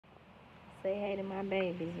Say hey to my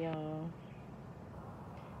babies, y'all.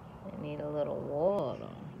 They need a little water.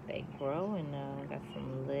 They growing now. Got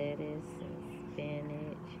some lettuce and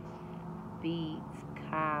spinach, beets,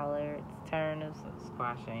 collards, turnips, and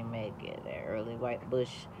squash ain't make it. That early white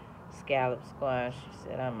bush scallop squash. She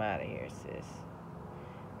said, I'm out of here, sis.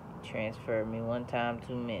 You transferred me one time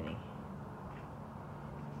too many.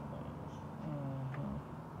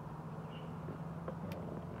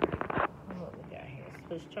 What we got here?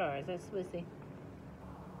 Swiss chard. Is that Swissy?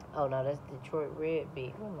 Oh no, that's Detroit red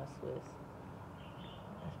beet. Where's my Swiss?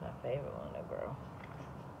 That's my favorite one to grow.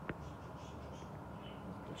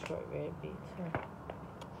 Detroit red beet too.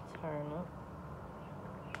 Turnip.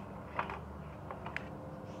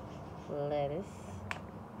 Lettuce.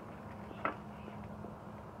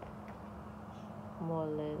 More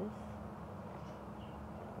lettuce.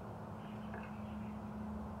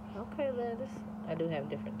 Okay, lettuce. I do have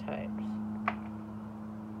different types.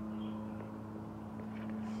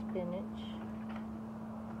 Spinach.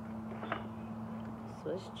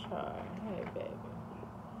 Swiss chard. Hey, baby.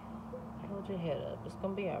 Hold your head up. It's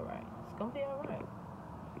gonna be alright. It's gonna be alright.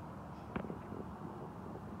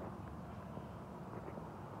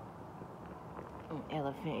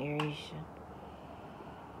 Elephant Aeration.